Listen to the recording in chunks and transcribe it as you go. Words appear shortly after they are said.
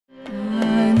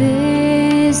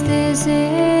Aadays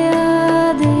Tisay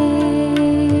Aadays,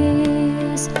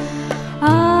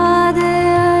 Aade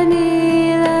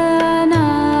Anila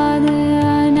Naad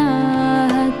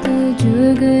Anahat,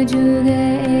 Jug Jug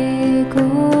Eko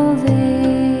Ved.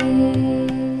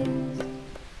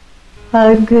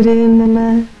 Sadkirin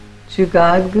Namah,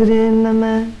 Jugadkirin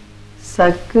Namah,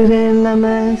 Satkirin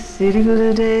Namah, Sri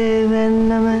Gurudevan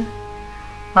Namah.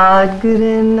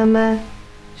 Adkirin Namah,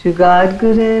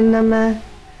 Jugadkirin Namah,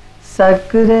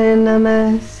 Satkirin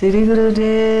Namah, Sri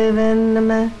Gurudevan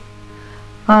Namah.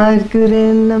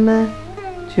 Adkirin Namah,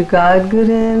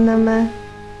 Jugadkirin Namah,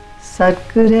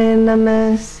 Satkirin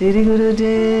Namah, Sri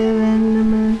Gurudevan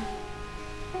Namah.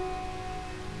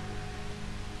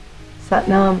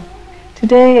 Satnam.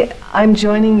 Today I'm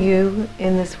joining you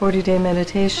in this 40-day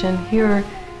meditation here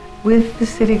with the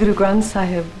Siddhi Guru Granth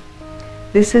Sahib.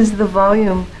 This is the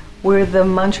volume where the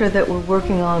mantra that we're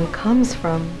working on comes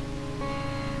from.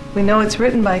 We know it's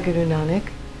written by Guru Nanak,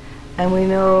 and we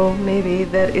know maybe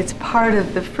that it's part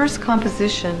of the first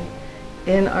composition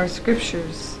in our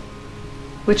scriptures,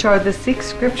 which are the Sikh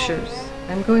scriptures.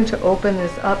 I'm going to open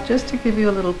this up just to give you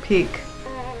a little peek,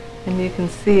 and you can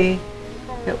see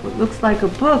it looks like a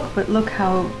book, but look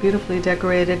how beautifully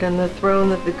decorated, and the throne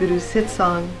that the Guru sits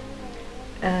on.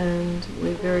 And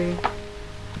we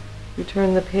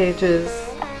turn the pages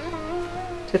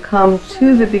to come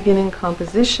to the beginning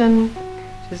composition,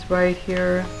 which is right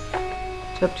here.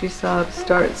 Japji Sahib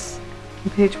starts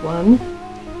on page 1,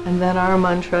 and then our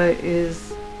mantra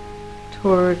is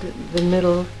toward the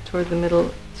middle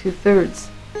 2/3.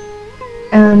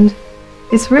 And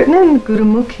it's written in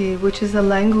Gurumukhi, which is a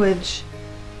language,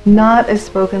 not a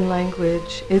spoken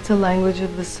language. It's a language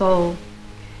of the soul,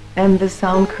 and the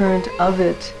sound current of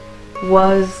it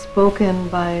was spoken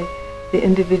by the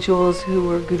individuals who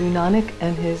were Guru Nanak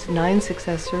and his 9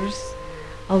 successors.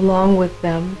 Along with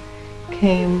them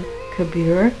came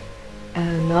Kabir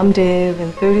and Namdev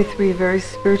and 33 very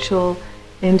spiritual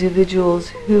individuals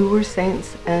who were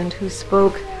saints and who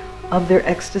spoke of their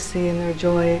ecstasy and their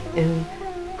joy in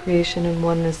creation and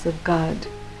oneness of God.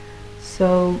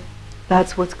 So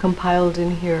that's what's compiled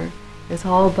in here. It's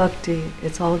all bhakti,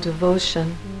 it's all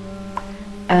devotion.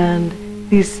 And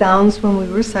these sounds, when we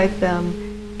recite them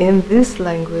in this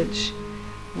language,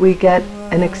 we get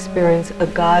an experience, a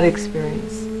God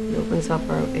experience. It opens up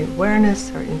our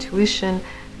awareness, our intuition.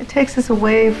 It takes us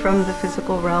away from the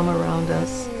physical realm around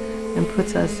us and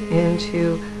puts us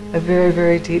into a very,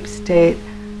 very deep state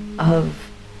of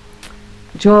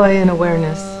joy and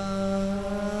awareness.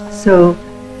 So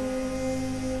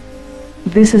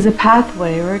this is a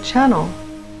pathway or a channel,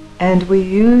 and we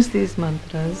use these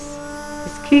mantras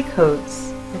as key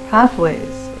codes or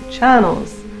pathways or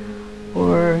channels,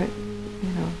 or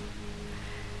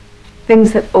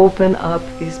things that open up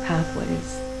these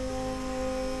pathways.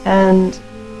 And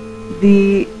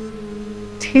the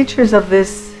teachers of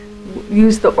this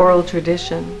use the oral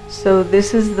tradition. So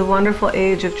this is the wonderful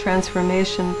age of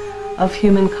transformation of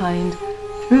humankind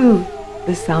through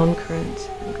the sound current.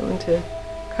 I'm going to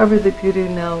cover the Guru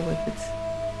now with its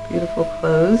beautiful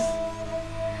clothes.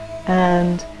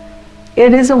 And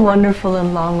it is a wonderful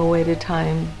and long-awaited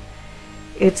time.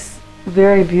 It's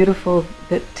very beautiful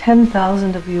that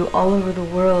 10,000 of you all over the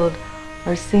world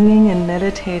are singing and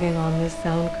meditating on this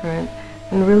sound current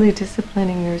and really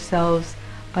disciplining yourselves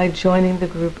by joining the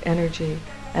group energy.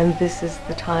 And this is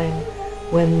the time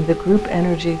when the group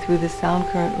energy through the sound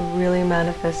current will really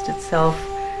manifest itself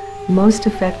most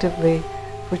effectively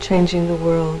for changing the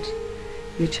world.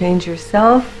 You change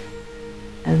yourself,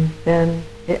 and then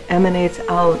it emanates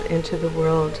out into the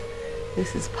world.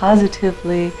 This is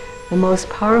positively the most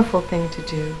powerful thing to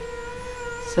do.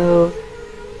 So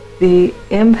the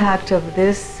impact of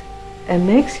this, and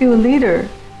makes you a leader,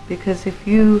 because if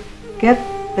you get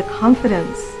the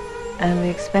confidence and the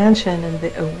expansion and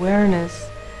the awareness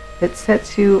that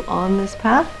sets you on this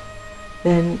path,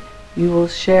 then you will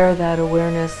share that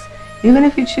awareness. Even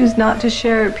if you choose not to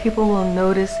share it, people will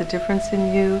notice a difference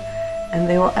in you and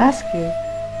they will ask you.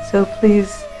 So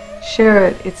please share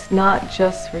it. It's not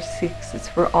just for Sikhs, it's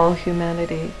for all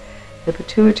humanity. The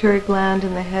pituitary gland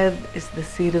in the head is the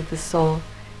seat of the soul.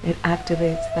 It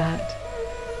activates that.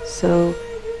 So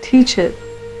teach it,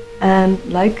 and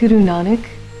like Guru Nanak,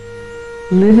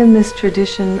 live in this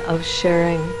tradition of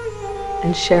sharing,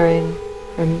 and sharing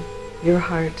from your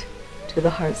heart to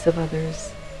the hearts of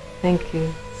others. Thank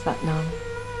you. Satnam.